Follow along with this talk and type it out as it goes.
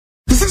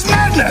This is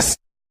madness!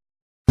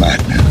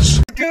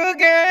 Madness. Good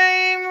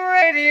Game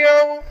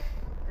Radio.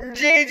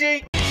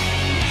 GG.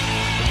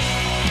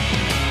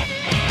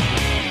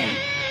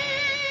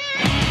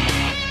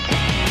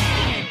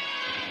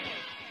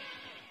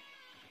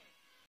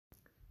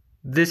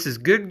 This is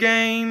Good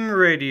Game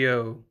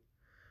Radio.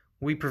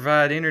 We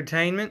provide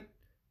entertainment,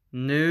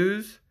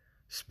 news,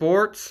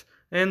 sports,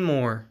 and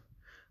more.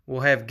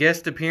 We'll have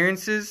guest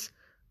appearances,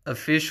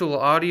 official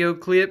audio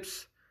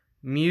clips,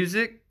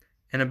 music,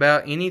 and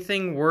about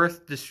anything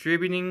worth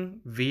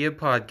distributing via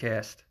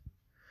podcast.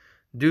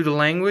 Due to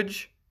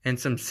language and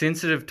some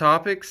sensitive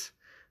topics,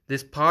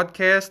 this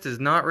podcast is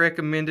not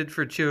recommended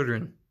for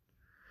children.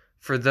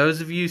 For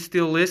those of you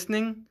still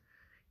listening,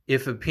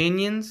 if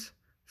opinions,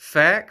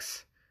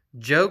 facts,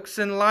 jokes,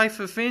 and life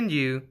offend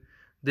you,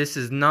 this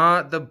is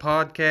not the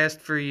podcast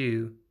for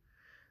you.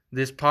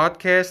 This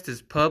podcast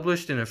is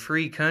published in a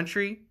free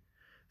country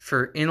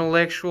for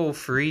intellectual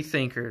free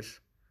thinkers.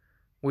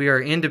 We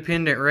are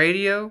independent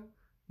radio,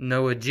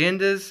 no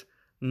agendas,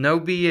 no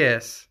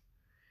BS.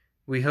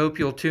 We hope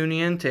you'll tune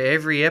in to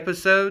every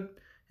episode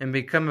and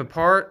become a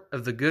part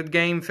of the Good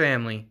Game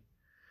family.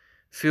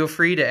 Feel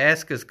free to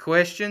ask us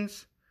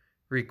questions,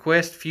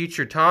 request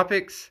future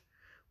topics,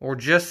 or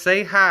just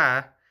say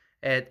hi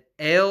at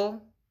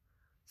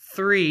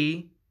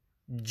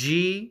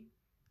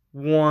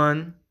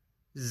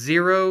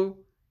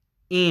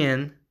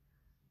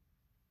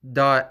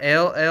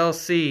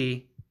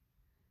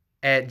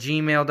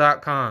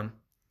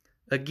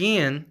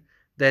Again,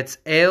 that's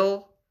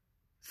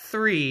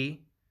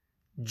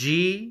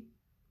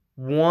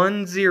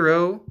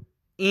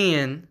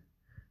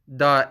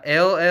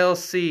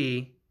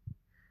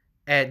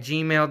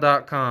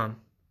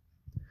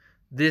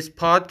This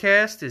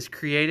podcast is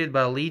created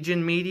by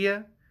Legion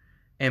Media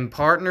and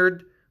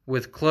partnered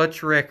with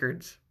Clutch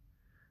Records.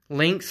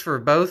 Links for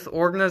both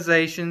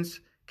organizations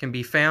can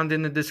be found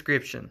in the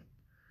description.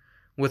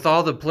 With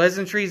all the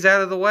pleasantries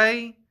out of the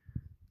way,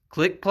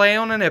 click play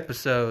on an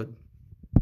episode.